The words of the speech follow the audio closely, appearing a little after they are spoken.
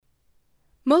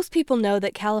Most people know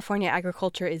that California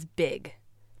agriculture is big.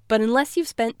 But unless you've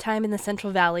spent time in the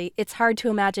Central Valley, it's hard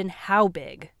to imagine how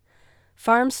big.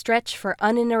 Farms stretch for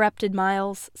uninterrupted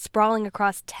miles, sprawling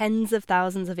across tens of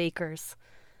thousands of acres.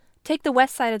 Take the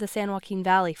west side of the San Joaquin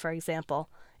Valley, for example,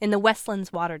 in the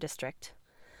Westlands Water District.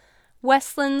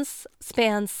 Westlands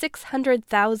spans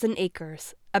 600,000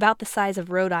 acres, about the size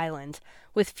of Rhode Island,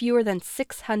 with fewer than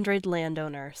 600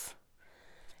 landowners.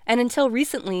 And until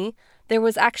recently, there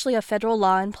was actually a federal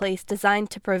law in place designed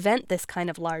to prevent this kind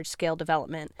of large-scale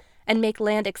development and make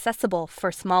land accessible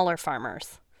for smaller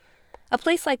farmers. A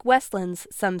place like Westlands,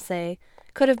 some say,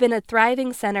 could have been a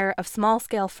thriving center of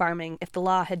small-scale farming if the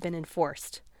law had been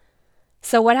enforced.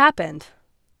 So what happened?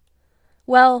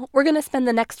 Well, we're going to spend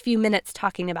the next few minutes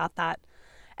talking about that.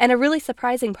 And a really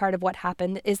surprising part of what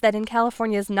happened is that in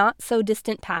California's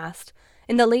not-so-distant past,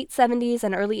 in the late 70s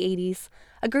and early 80s,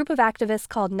 a group of activists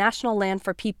called National Land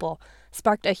for People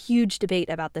sparked a huge debate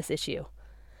about this issue.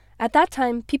 At that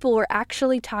time, people were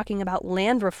actually talking about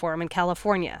land reform in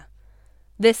California.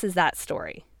 This is that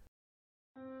story.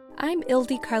 I'm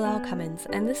Ildi Carlisle Cummins,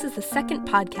 and this is the second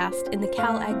podcast in the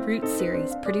Cal Ag Roots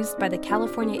series produced by the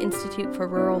California Institute for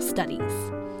Rural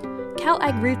Studies. Cal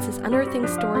Ag Roots is unearthing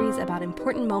stories about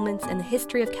important moments in the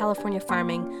history of California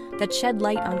farming that shed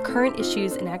light on current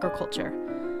issues in agriculture.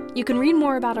 You can read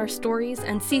more about our stories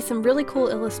and see some really cool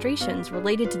illustrations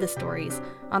related to the stories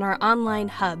on our online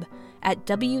hub at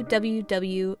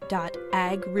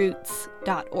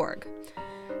www.agroots.org.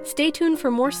 Stay tuned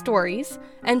for more stories,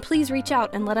 and please reach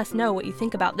out and let us know what you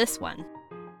think about this one.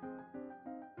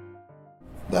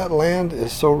 That land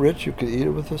is so rich you could eat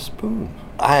it with a spoon.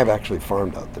 I have actually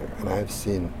farmed out there, and I have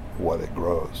seen what it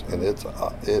grows, and it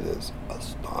is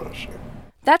astonishing.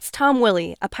 That's Tom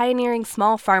Willey, a pioneering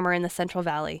small farmer in the Central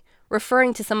Valley,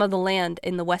 referring to some of the land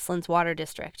in the Westlands Water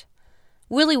District.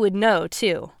 Willey would know,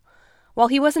 too. While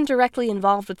he wasn't directly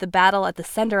involved with the battle at the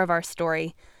center of our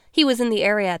story, he was in the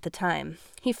area at the time.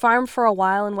 He farmed for a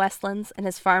while in Westlands and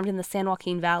has farmed in the San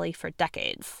Joaquin Valley for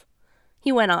decades.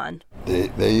 He went on.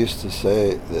 They used to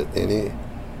say that any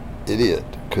idiot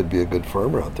could be a good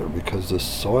farmer out there because the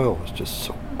soil was just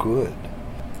so good.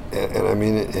 And I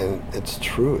mean, and it's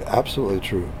true, absolutely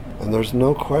true. And there's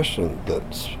no question that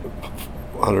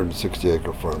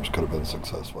 160-acre farms could have been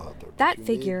successful out there. That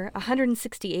figure,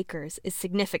 160 acres, is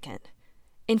significant.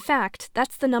 In fact,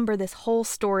 that's the number this whole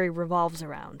story revolves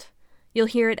around. You'll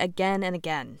hear it again and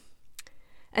again.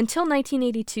 Until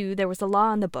 1982, there was a law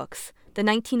on the books, the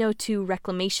 1902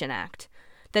 Reclamation Act,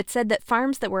 that said that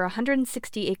farms that were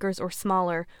 160 acres or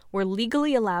smaller were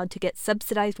legally allowed to get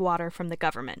subsidized water from the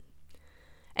government.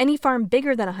 Any farm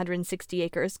bigger than 160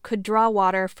 acres could draw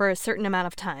water for a certain amount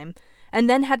of time, and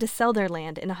then had to sell their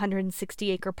land in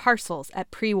 160-acre parcels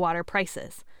at pre-water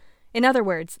prices. In other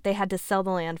words, they had to sell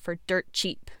the land for dirt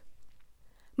cheap.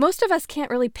 Most of us can't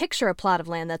really picture a plot of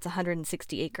land that's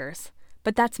 160 acres,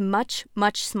 but that's much,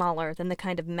 much smaller than the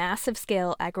kind of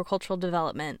massive-scale agricultural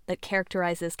development that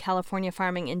characterizes California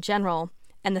farming in general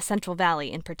and the Central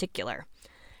Valley in particular.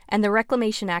 And the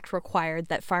Reclamation Act required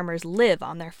that farmers live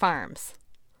on their farms.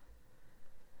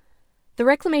 The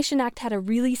Reclamation Act had a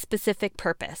really specific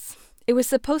purpose. It was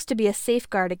supposed to be a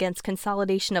safeguard against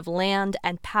consolidation of land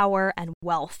and power and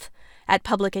wealth at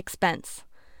public expense.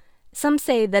 Some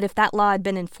say that if that law had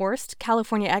been enforced,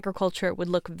 California agriculture would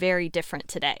look very different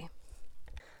today.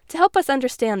 To help us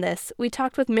understand this, we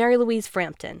talked with Mary Louise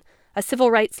Frampton, a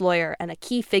civil rights lawyer and a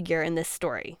key figure in this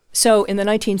story. So in the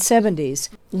 1970s,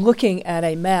 looking at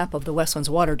a map of the Westlands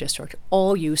Water District,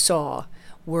 all you saw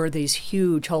were these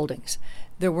huge holdings.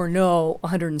 There were no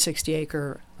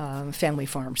 160-acre family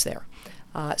farms there.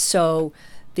 So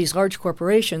these large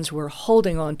corporations were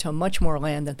holding on to much more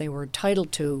land than they were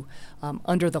entitled to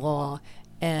under the law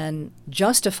and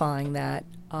justifying that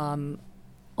on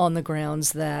the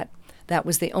grounds that that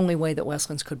was the only way that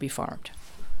Westlands could be farmed.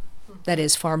 That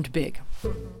is, farmed big.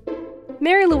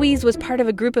 Mary Louise was part of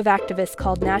a group of activists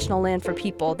called National Land for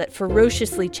People that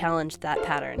ferociously challenged that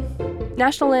pattern.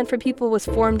 National Land for People was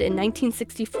formed in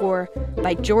 1964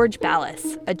 by George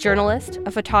Ballas, a journalist,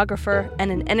 a photographer,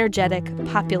 and an energetic,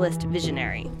 populist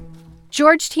visionary.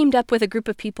 George teamed up with a group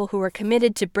of people who were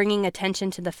committed to bringing attention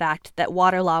to the fact that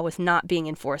water law was not being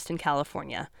enforced in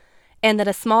California, and that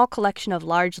a small collection of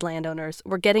large landowners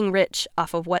were getting rich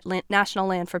off of what National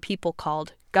Land for People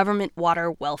called government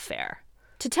water welfare.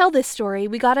 To tell this story,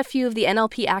 we got a few of the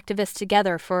NLP activists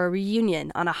together for a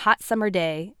reunion on a hot summer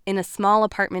day in a small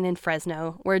apartment in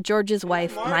Fresno where George's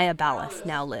wife, Maya Ballas,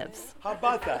 now lives. How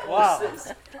about that? Wow.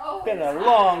 It's been a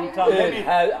long time.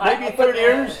 Maybe 30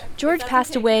 years? George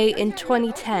passed away in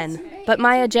 2010, but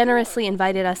Maya generously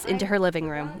invited us into her living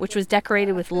room, which was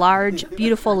decorated with large,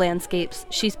 beautiful landscapes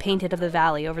she's painted of the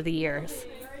valley over the years.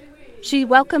 She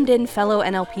welcomed in fellow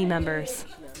NLP members.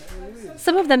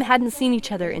 Some of them hadn't seen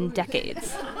each other in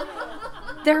decades.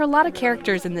 There are a lot of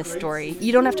characters in this story.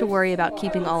 You don't have to worry about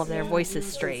keeping all of their voices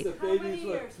straight. The baby's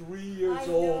like 3 years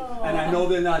old, and I know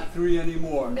they're not 3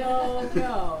 anymore.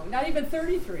 No, not even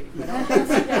 33.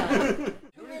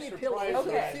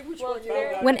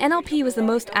 When NLP was the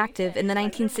most active in the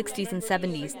 1960s and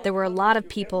 70s, there were a lot of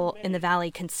people in the valley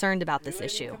concerned about this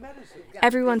issue.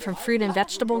 Everyone from fruit and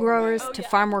vegetable growers to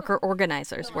farm worker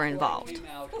organizers were involved.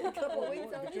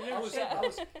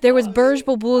 There was Burj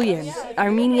Bulbulyan,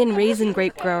 Armenian raisin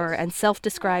grape grower and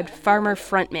self-described farmer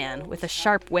frontman with a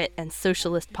sharp wit and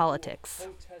socialist politics.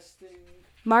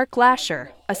 Mark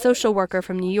Lasher, a social worker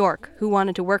from New York who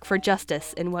wanted to work for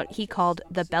justice in what he called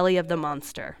the belly of the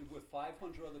monster.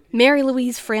 Mary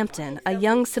Louise Frampton, a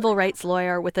young civil rights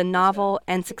lawyer with a novel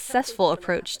and successful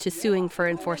approach to suing for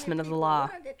enforcement of the law.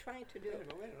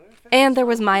 And there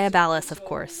was Maya Ballas, of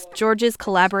course, George's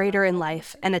collaborator in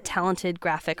life and a talented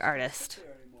graphic artist.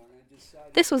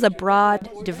 This was a broad,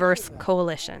 diverse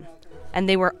coalition, and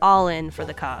they were all in for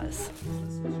the cause.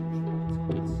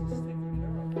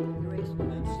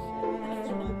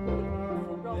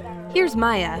 Here's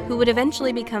Maya, who would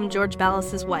eventually become George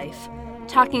Ballas's wife,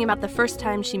 talking about the first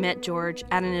time she met George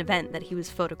at an event that he was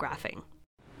photographing.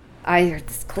 I heard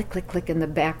this click, click, click in the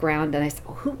background, and I said,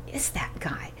 "Oh, who is that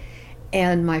guy?"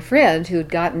 And my friend, who had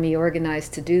gotten me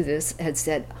organized to do this, had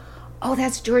said, "Oh,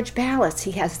 that's George Ballas.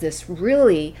 He has this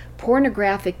really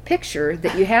pornographic picture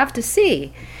that you have to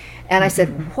see." And I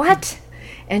said, "What?"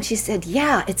 And she said,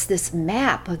 "Yeah, it's this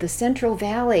map of the Central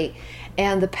Valley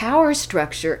and the power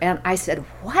structure." And I said,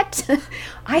 "What?"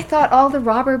 I thought all the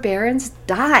robber barons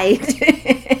died.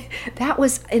 That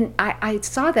was, and I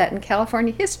saw that in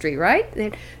California history, right?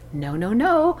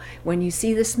 No. When you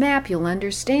see this map, you'll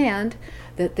understand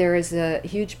that there is a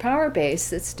huge power base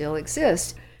that still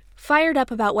exists. Fired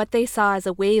up about what they saw as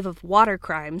a wave of water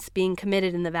crimes being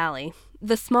committed in the valley,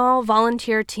 the small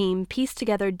volunteer team pieced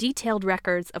together detailed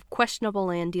records of questionable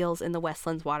land deals in the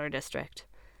Westlands Water District.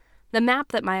 The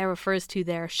map that Maya refers to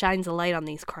there shines a light on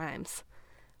these crimes.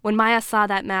 When Maya saw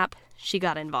that map, she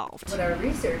got involved. What our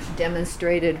research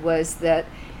demonstrated was that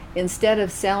instead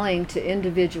of selling to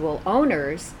individual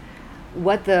owners,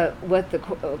 what the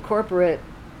corporate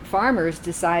farmers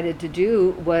decided to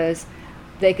do was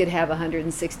they could have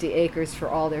 160 acres for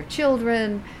all their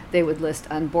children. They would list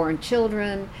unborn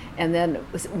children. And then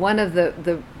one of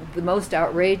the most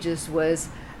outrageous was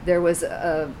there was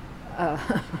a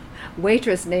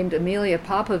waitress named Amelia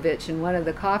Popovich in one of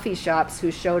the coffee shops who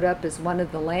showed up as one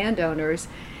of the landowners.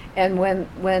 And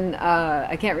when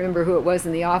I can't remember who it was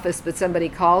in the office, but somebody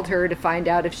called her to find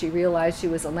out if she realized she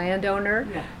was a landowner,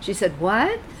 She said,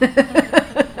 "What?"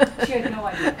 She had no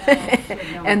idea.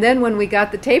 And then when we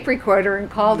got the tape recorder and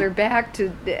called her back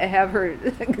to have her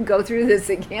go through this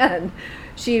again,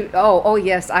 she,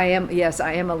 yes, I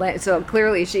am a land. So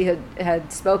clearly she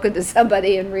had spoken to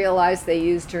somebody and realized they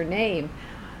used her name.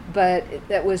 But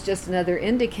that was just another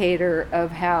indicator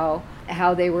of how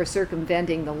they were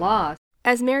circumventing the law.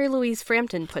 As Mary Louise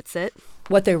Frampton puts it,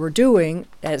 what they were doing,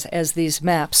 as these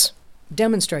maps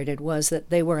demonstrated, was that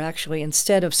they were actually,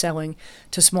 instead of selling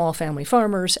to small family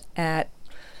farmers at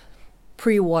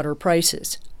pre-water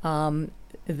prices,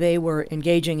 they were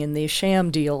engaging in these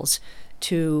sham deals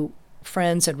to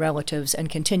friends and relatives and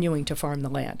continuing to farm the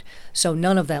land. So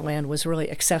none of that land was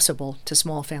really accessible to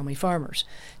small family farmers,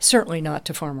 certainly not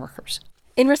to farm workers.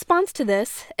 In response to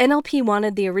this, NLP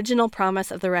wanted the original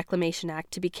promise of the Reclamation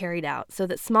Act to be carried out so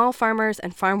that small farmers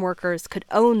and farm workers could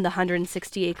own the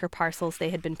 160-acre parcels they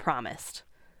had been promised.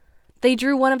 They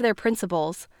drew one of their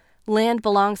principles, "Land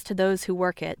belongs to those who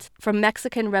work it," from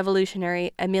Mexican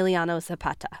revolutionary Emiliano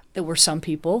Zapata. There were some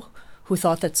people who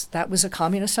thought that was a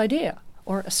communist idea,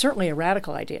 or certainly a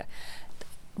radical idea.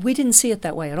 We didn't see it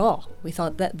that way at all. We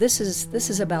thought that this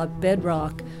is about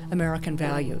bedrock American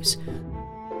values.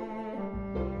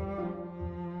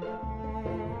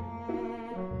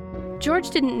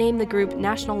 George didn't name the group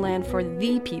National Land for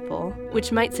the People,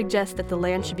 which might suggest that the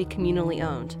land should be communally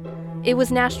owned. It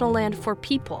was National Land for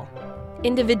people,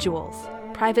 individuals,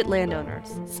 private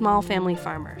landowners, small family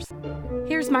farmers.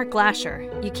 Here's Mark Lasher.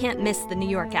 You can't miss the New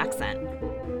York accent.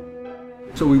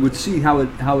 So we would see how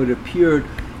it appeared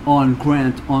on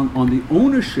grant on the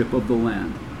ownership of the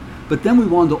land. But then we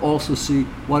wanted to also see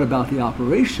what about the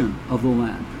operation of the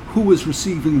land? Who was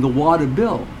receiving the water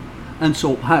bill? And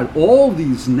so had all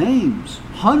these names,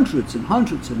 hundreds and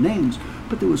hundreds of names,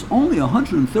 but there was only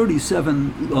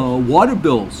 137 water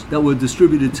bills that were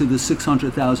distributed to the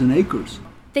 600,000 acres.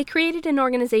 They created an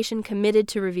organization committed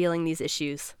to revealing these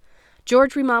issues.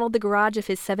 George remodeled the garage of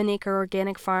his 7-acre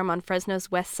organic farm on Fresno's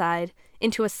west side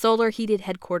into a solar-heated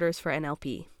headquarters for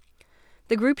NLP.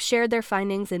 The group shared their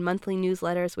findings in monthly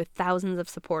newsletters with thousands of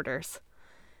supporters.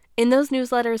 In those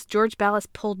newsletters, George Ballas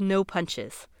pulled no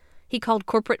punches. He called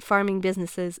corporate farming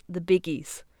businesses the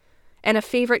biggies. And a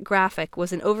favorite graphic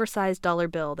was an oversized dollar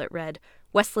bill that read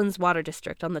Westlands Water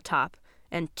District on the top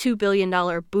and $2 billion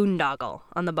boondoggle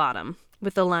on the bottom,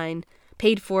 with the line,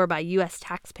 paid for by U.S.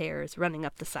 taxpayers, running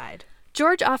up the side.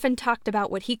 George often talked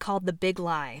about what he called the big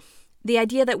lie, the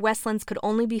idea that Westlands could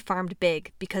only be farmed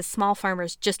big because small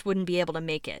farmers just wouldn't be able to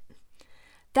make it.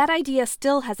 That idea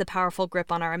still has a powerful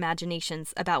grip on our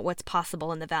imaginations about what's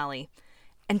possible in the valley,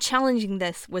 and challenging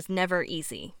this was never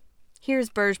easy. Here's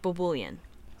Burj Bouboulian.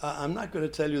 I'm not going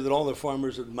to tell you that all the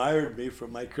farmers admired me for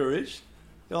my courage.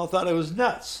 They all thought I was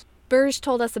nuts. Burj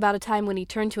told us about a time when he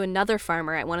turned to another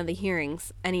farmer at one of the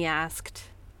hearings, and he asked,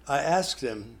 I asked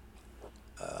him,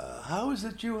 how is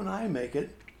it you and I make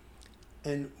it,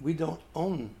 and we don't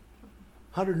own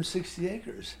 160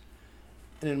 acres?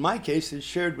 And in my case, it's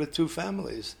shared with 2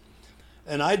 families.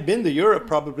 And I'd been to Europe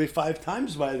probably 5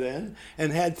 times by then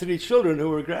and had 3 children who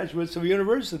were graduates of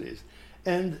universities.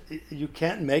 And you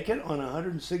can't make it on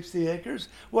 160 acres?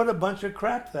 What a bunch of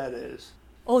crap that is.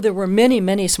 Oh, there were many,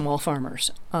 many small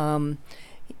farmers,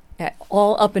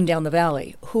 all up and down the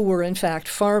valley, who were in fact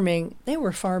farming. They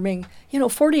were farming,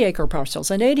 40-acre parcels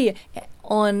and 80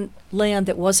 on land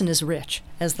that wasn't as rich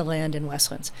as the land in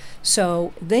Westlands.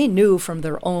 So they knew from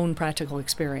their own practical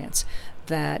experience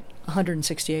that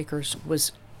 160 acres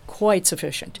was quite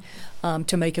sufficient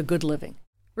to make a good living.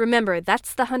 Remember,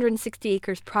 that's the 160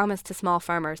 acres promised to small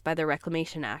farmers by the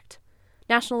Reclamation Act.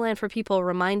 National Land for People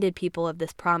reminded people of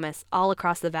this promise all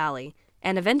across the valley,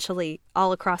 and eventually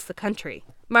all across the country.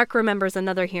 Mark remembers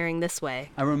another hearing this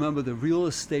way. I remember the real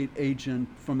estate agent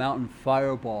from out in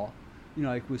Fireball,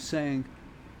 was saying,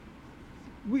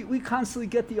 we constantly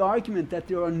get the argument that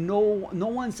there are no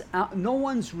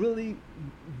one's really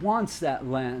wants that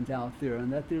land out there,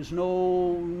 and that there's no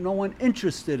one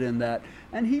interested in that.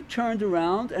 And he turned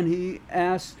around and he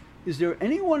asked, is there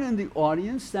anyone in the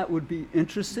audience that would be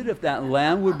interested if that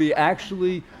land would be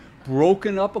actually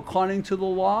broken up according to the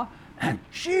law? And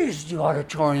geez, the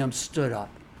auditorium stood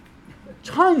up.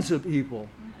 Tons of people,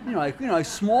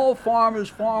 small farmers,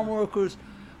 farm workers,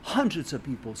 hundreds of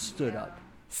people stood up.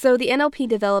 So the NLP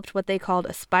developed what they called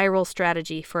a spiral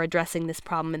strategy for addressing this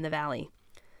problem in the valley.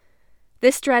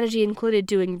 This strategy included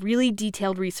doing really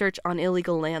detailed research on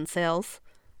illegal land sales,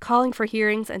 calling for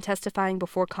hearings and testifying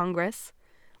before Congress,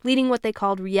 leading what they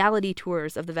called reality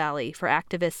tours of the valley for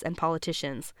activists and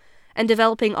politicians, and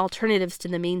developing alternatives to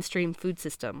the mainstream food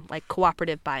system, like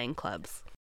cooperative buying clubs.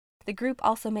 The group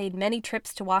also made many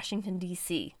trips to Washington,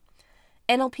 D.C.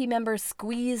 NLP members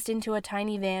squeezed into a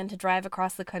tiny van to drive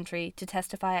across the country to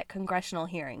testify at congressional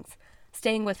hearings,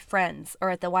 staying with friends or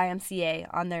at the YMCA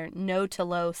on their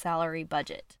no-to-low salary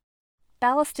budget.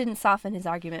 Ballas didn't soften his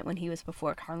argument when he was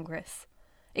before Congress,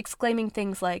 exclaiming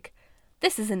things like,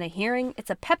 "This isn't a hearing, it's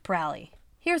a pep rally."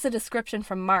 Here's a description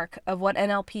from Mark of what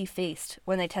NLP faced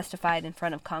when they testified in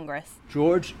front of Congress.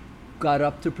 George got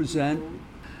up to present,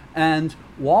 and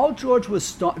while George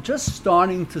was just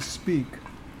starting to speak,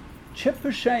 Chip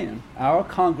Pashayan, our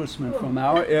congressman from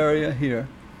our area here,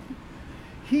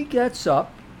 he gets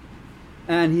up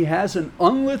and he has an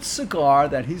unlit cigar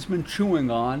that he's been chewing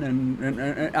on,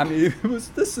 and I mean,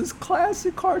 this is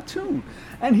classic cartoon.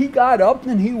 And he got up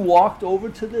and he walked over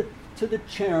to the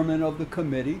chairman of the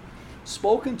committee,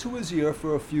 spoke into his ear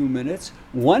for a few minutes,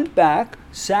 went back,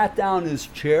 sat down in his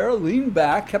chair, leaned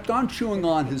back, kept on chewing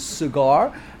on his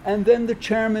cigar, and then the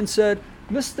chairman said,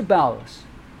 "Mr. Ballas,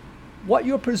 what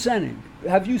you're presenting,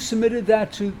 have you submitted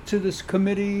that to this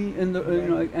committee?"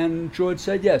 And George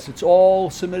said, "Yes, it's all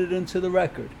submitted into the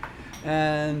record."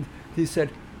 And he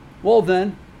said, "Well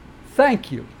then,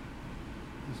 thank you.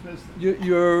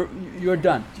 You're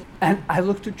done." And I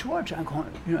looked at George. I'm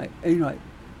going,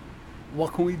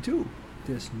 what can we do?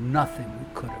 There's nothing we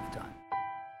could have done.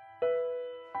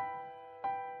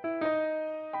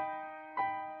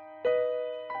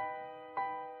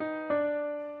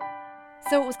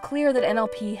 So it was clear that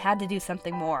NLP had to do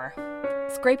something more.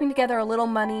 Scraping together a little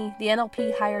money, the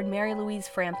NLP hired Mary Louise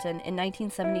Frampton in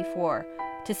 1974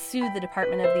 to sue the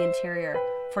Department of the Interior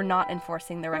for not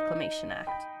enforcing the Reclamation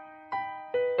Act.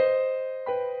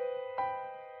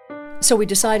 So we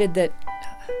decided that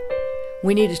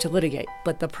we needed to litigate,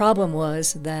 but the problem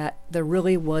was that there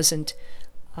really wasn't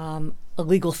a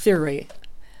legal theory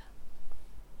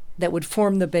that would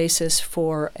form the basis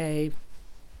for a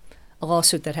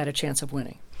lawsuit that had a chance of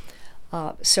winning.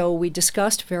 So we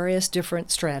discussed various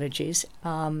different strategies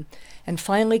and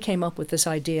finally came up with this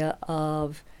idea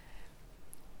of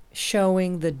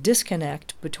showing the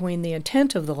disconnect between the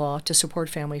intent of the law to support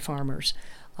family farmers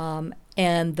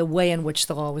and the way in which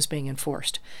the law was being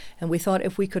enforced. And we thought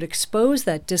if we could expose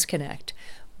that disconnect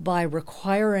by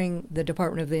requiring the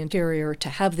Department of the Interior to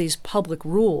have these public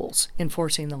rules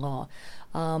enforcing the law,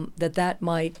 that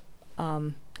might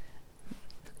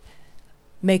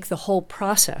make the whole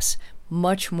process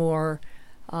much more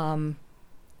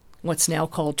what's now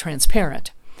called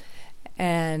transparent,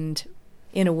 and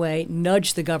in a way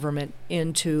nudge the government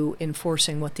into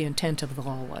enforcing what the intent of the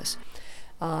law was.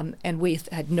 And we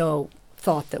had no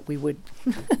thought that we would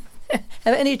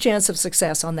have any chance of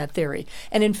success on that theory.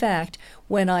 And in fact,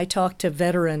 when I talked to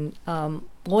veteran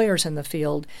lawyers in the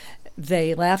field,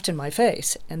 they laughed in my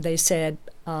face and they said,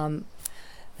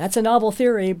 that's a novel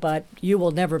theory, but you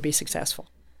will never be successful.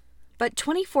 But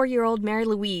 24-year-old Mary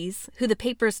Louise, who the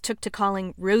papers took to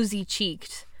calling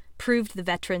rosy-cheeked, proved the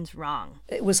veterans wrong.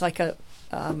 It was like a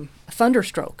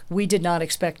thunderstroke. We did not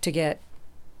expect to get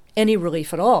any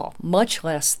relief at all, much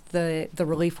less the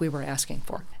relief we were asking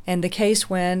for. And the case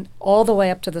went all the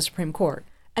way up to the Supreme Court.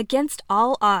 Against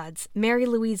all odds, Mary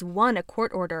Louise won a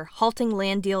court order halting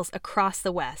land deals across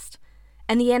the West,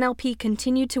 and the NLP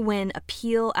continued to win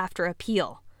appeal after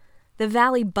appeal. The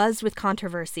Valley buzzed with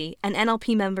controversy, and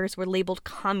NLP members were labeled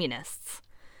communists.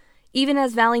 Even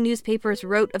as Valley newspapers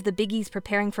wrote of the Biggies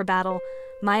preparing for battle,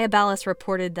 Maya Ballas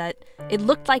reported that it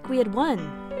looked like we had won.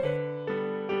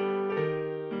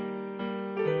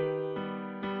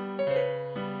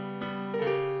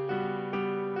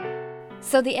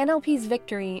 So the NLP's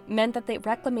victory meant that the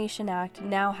Reclamation Act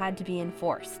now had to be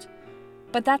enforced.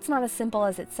 But that's not as simple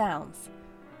as it sounds.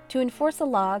 To enforce a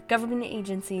law, government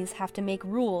agencies have to make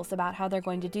rules about how they're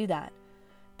going to do that.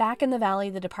 Back in the Valley,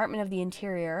 the Department of the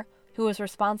Interior, who was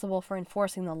responsible for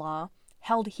enforcing the law,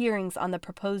 held hearings on the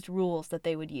proposed rules that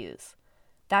they would use.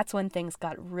 That's when things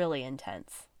got really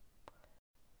intense.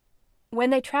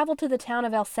 When they traveled to the town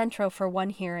of El Centro for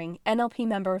one hearing, NLP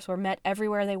members were met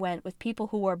everywhere they went with people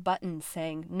who wore buttons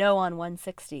saying, "No on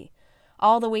 160.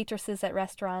 All the waitresses at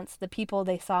restaurants, the people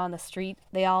they saw on the street,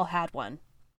 they all had one.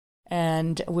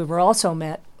 And we were also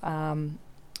met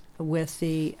with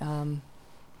the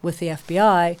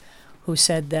FBI, who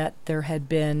said that there had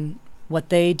been what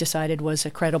they decided was a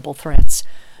credible threats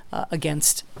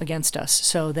against us.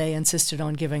 So they insisted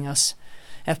on giving us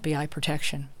FBI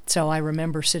protection. So I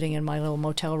remember sitting in my little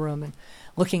motel room and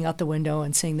looking out the window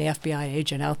and seeing the FBI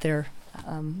agent out there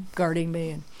guarding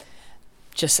me. And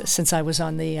just since I was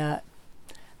on the,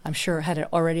 I'm sure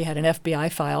already had an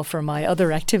FBI file for my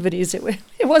other activities, it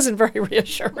wasn't very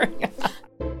reassuring.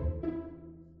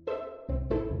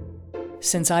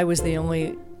 Since I was the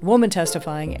only woman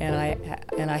testifying, and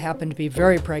I happened to be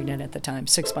very pregnant at the time,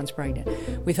 6 months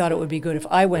pregnant, we thought it would be good if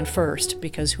I went first,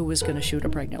 because who was going to shoot a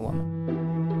pregnant woman?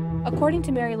 According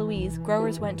to Mary Louise,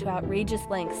 growers went to outrageous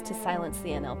lengths to silence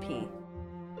the NLP.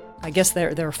 I guess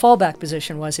their fallback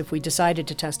position was if we decided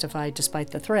to testify despite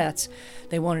the threats,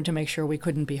 they wanted to make sure we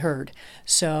couldn't be heard.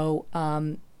 So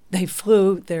they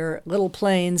flew their little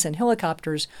planes and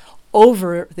helicopters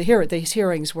over these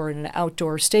hearings were in an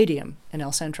outdoor stadium in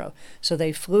El Centro. So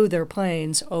they flew their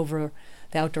planes over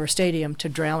the outdoor stadium to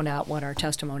drown out what our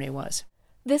testimony was.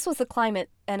 This was the climate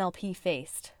NLP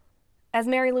faced. As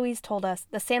Mary Louise told us,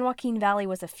 the San Joaquin Valley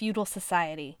was a feudal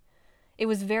society. It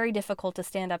was very difficult to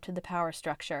stand up to the power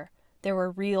structure. There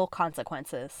were real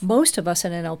consequences. Most of us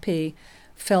in NLP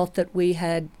felt that we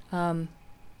had, on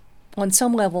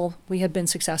some level, we had been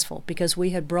successful because we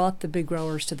had brought the big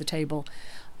growers to the table,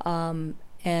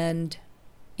 and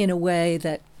in a way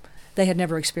that they had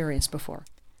never experienced before.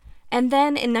 And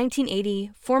then, in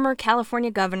 1980, former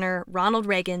California Governor Ronald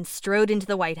Reagan strode into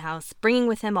the White House, bringing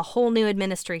with him a whole new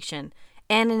administration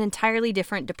and an entirely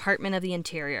different Department of the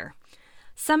Interior.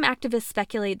 Some activists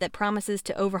speculate that promises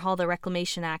to overhaul the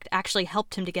Reclamation Act actually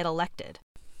helped him to get elected.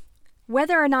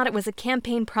 Whether or not it was a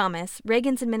campaign promise,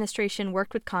 Reagan's administration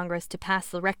worked with Congress to pass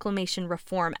the Reclamation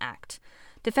Reform Act.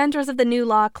 Defenders of the new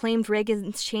law claimed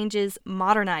Reagan's changes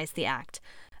modernized the act,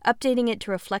 updating it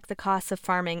to reflect the costs of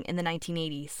farming in the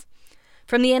 1980s.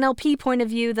 From the NLP point of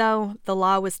view, though, the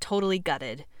law was totally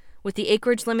gutted, with the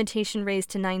acreage limitation raised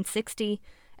to 960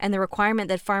 and the requirement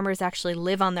that farmers actually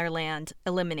live on their land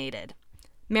eliminated.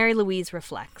 Mary Louise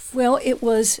reflects. Well, it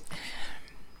was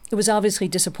obviously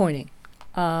disappointing,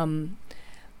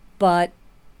 but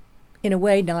in a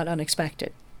way not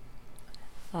unexpected.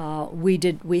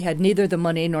 We had neither the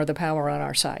money nor the power on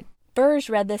our side. Burge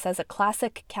read this as a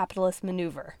classic capitalist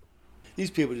maneuver.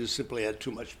 These people just simply had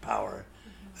too much power.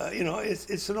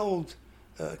 It's an old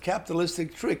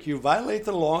capitalistic trick. You violate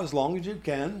the law as long as you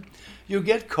can. You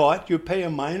get caught, you pay a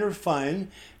minor fine,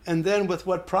 and then with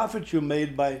what profit you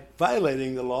made by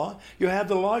violating the law, you have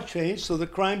the law changed so the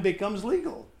crime becomes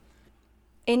legal.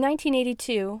 In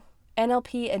 1982,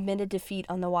 NLP admitted defeat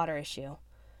on the water issue.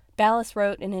 Ballas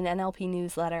wrote in an NLP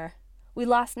newsletter, "We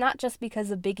lost not just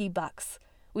because of biggie bucks.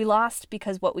 We lost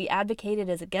because what we advocated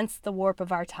is against the warp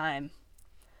of our time."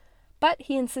 But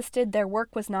he insisted their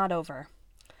work was not over.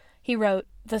 He wrote,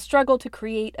 "The struggle to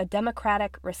create a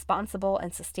democratic, responsible,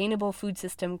 and sustainable food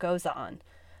system goes on.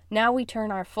 Now we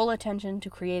turn our full attention to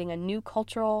creating a new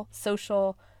cultural,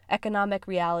 social, economic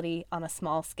reality on a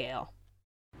small scale."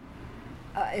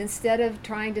 Instead of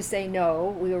trying to say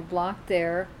no, we were blocked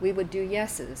there, we would do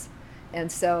yeses. And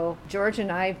so George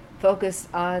and I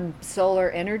focused on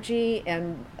solar energy,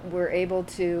 and were able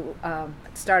to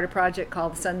start a project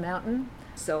called Sun Mountain.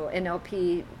 So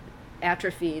NLP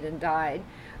atrophied and died,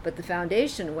 but the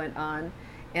foundation went on,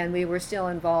 and we were still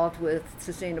involved with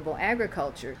sustainable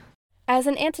agriculture. As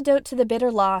an antidote to the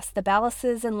bitter loss, the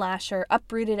Ballases and Lasher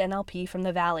uprooted NLP from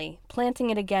the valley, planting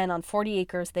it again on 40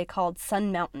 acres they called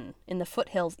Sun Mountain in the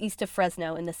foothills east of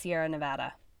Fresno in the Sierra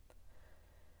Nevada.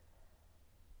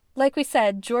 Like we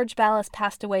said, George Ballas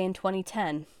passed away in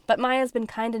 2010, but Maya's been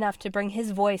kind enough to bring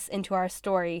his voice into our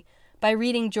story by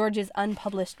reading George's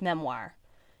unpublished memoir.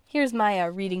 Here's Maya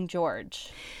reading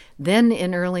George. Then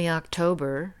in early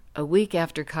October, a week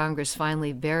after Congress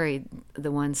finally buried the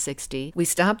 160, we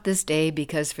stopped this day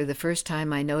because for the first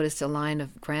time I noticed a line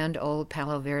of grand old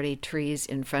Palo Verde trees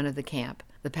in front of the camp.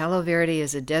 The Palo Verde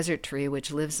is a desert tree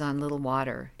which lives on little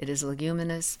water. It is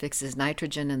leguminous, fixes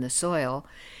nitrogen in the soil,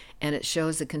 and it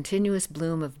shows a continuous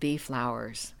bloom of bee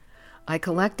flowers. I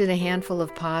collected a handful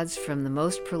of pods from the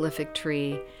most prolific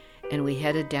tree, and we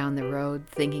headed down the road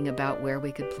thinking about where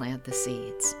we could plant the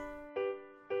seeds.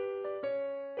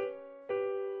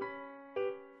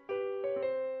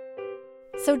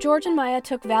 So George and Maya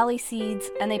took valley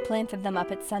seeds and they planted them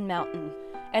up at Sun Mountain,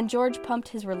 and George pumped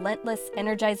his relentless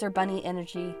Energizer Bunny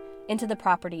energy into the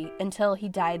property until he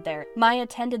died there. Maya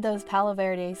tended those Palo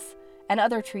Verdes and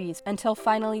other trees until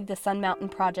finally the Sun Mountain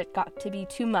project got to be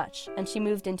too much and she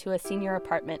moved into a senior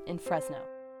apartment in Fresno.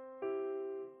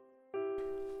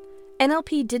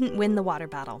 NLP didn't win the water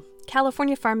battle.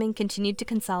 California farming continued to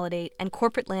consolidate and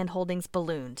corporate land holdings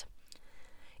ballooned.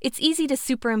 It's easy to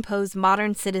superimpose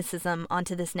modern cynicism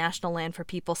onto this National Land for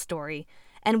People story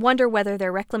and wonder whether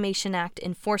their Reclamation Act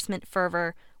enforcement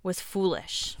fervor was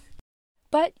foolish.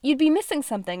 But you'd be missing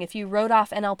something if you wrote off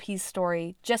NLP's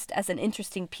story just as an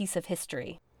interesting piece of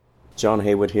history. John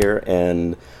Haywood here,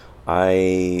 and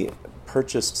I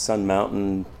purchased Sun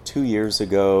Mountain 2 years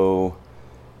ago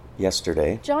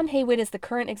yesterday. John Haywood is the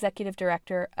current executive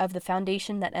director of the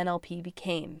foundation that NLP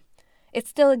became. It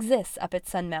still exists up at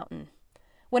Sun Mountain.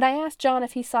 When I asked John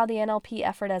if he saw the NLP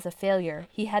effort as a failure,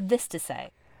 he had this to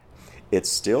say.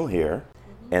 It's still here,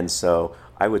 and so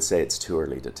I would say it's too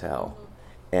early to tell.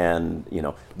 And,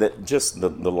 that just the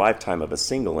lifetime of a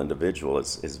single individual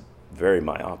is very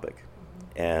myopic.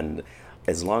 And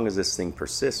as long as this thing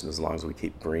persists, and as long as we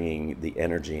keep bringing the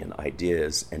energy and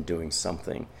ideas and doing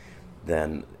something,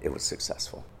 then it was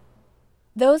successful.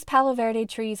 Those Palo Verde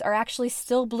trees are actually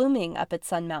still blooming up at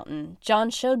Sun Mountain. John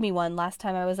showed me one last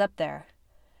time I was up there.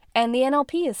 And the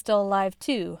NLP is still alive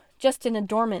too, just in a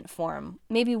dormant form,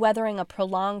 maybe weathering a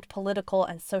prolonged political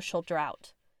and social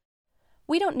drought.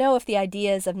 We don't know if the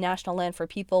ideas of National Land for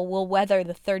People will weather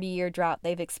the 30-year drought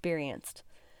they've experienced.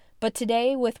 But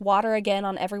today, with water again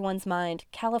on everyone's mind,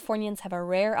 Californians have a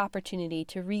rare opportunity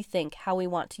to rethink how we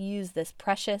want to use this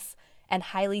precious and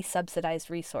highly subsidized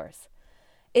resource.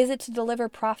 Is it to deliver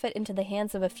profit into the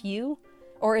hands of a few,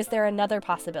 or is there another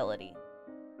possibility?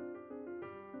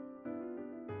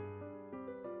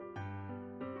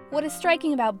 What is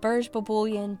striking about Burge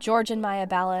Bouboulian, George and Maya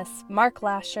Ballas, Mark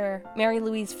Lasher, Mary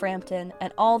Louise Frampton,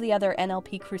 and all the other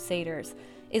NLP crusaders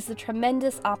is the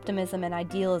tremendous optimism and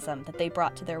idealism that they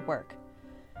brought to their work.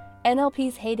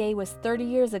 NLP's heyday was 30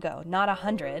 years ago, not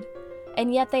 100,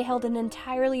 and yet they held an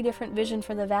entirely different vision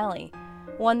for the valley,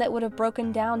 one that would have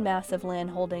broken down massive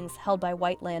land holdings held by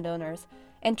white landowners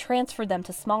and transferred them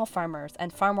to small farmers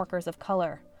and farm workers of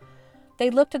color. They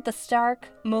looked at the stark,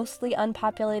 mostly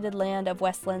unpopulated land of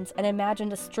Westlands and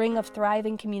imagined a string of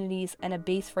thriving communities and a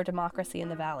base for democracy in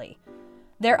the valley.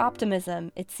 Their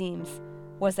optimism, it seems,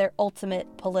 was their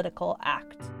ultimate political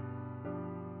act.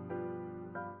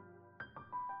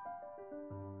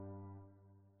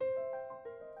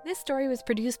 This story was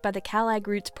produced by the CalAg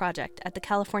Roots Project at the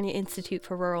California Institute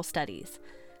for Rural Studies.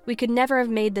 We could never have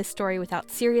made this story without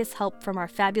serious help from our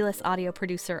fabulous audio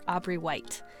producer, Aubrey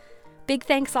White. Big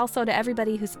thanks also to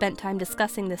everybody who spent time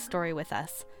discussing this story with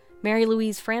us. Mary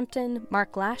Louise Frampton,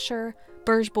 Mark Lasher,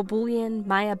 Burj Bulbulian,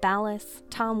 Maya Ballas,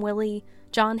 Tom Willey,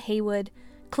 John Haywood,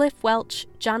 Cliff Welch,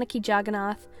 Janaki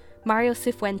Jagannath, Mario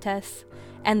Cifuentes,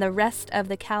 and the rest of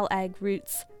the CalAg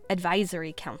Roots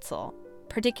Advisory Council,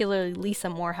 particularly Lisa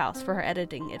Morehouse for her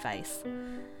editing advice.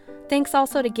 Thanks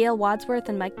also to Gail Wadsworth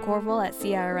and Mike Corville at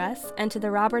CIRS, and to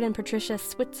the Robert and Patricia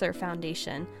Switzer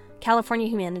Foundation, California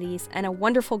Humanities, and a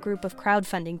wonderful group of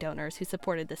crowdfunding donors who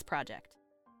supported this project.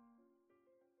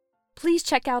 Please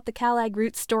check out the CalAg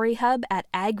Roots Story Hub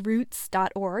at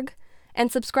agroots.org,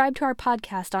 and subscribe to our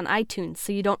podcast on iTunes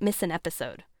so you don't miss an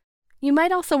episode. You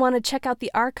might also want to check out the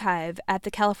archive at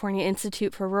the California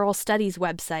Institute for Rural Studies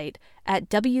website at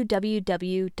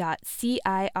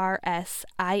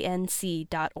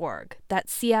www.cirsinc.org.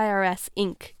 That's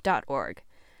cirsinc.org.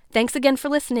 Thanks again for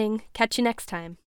listening. Catch you next time.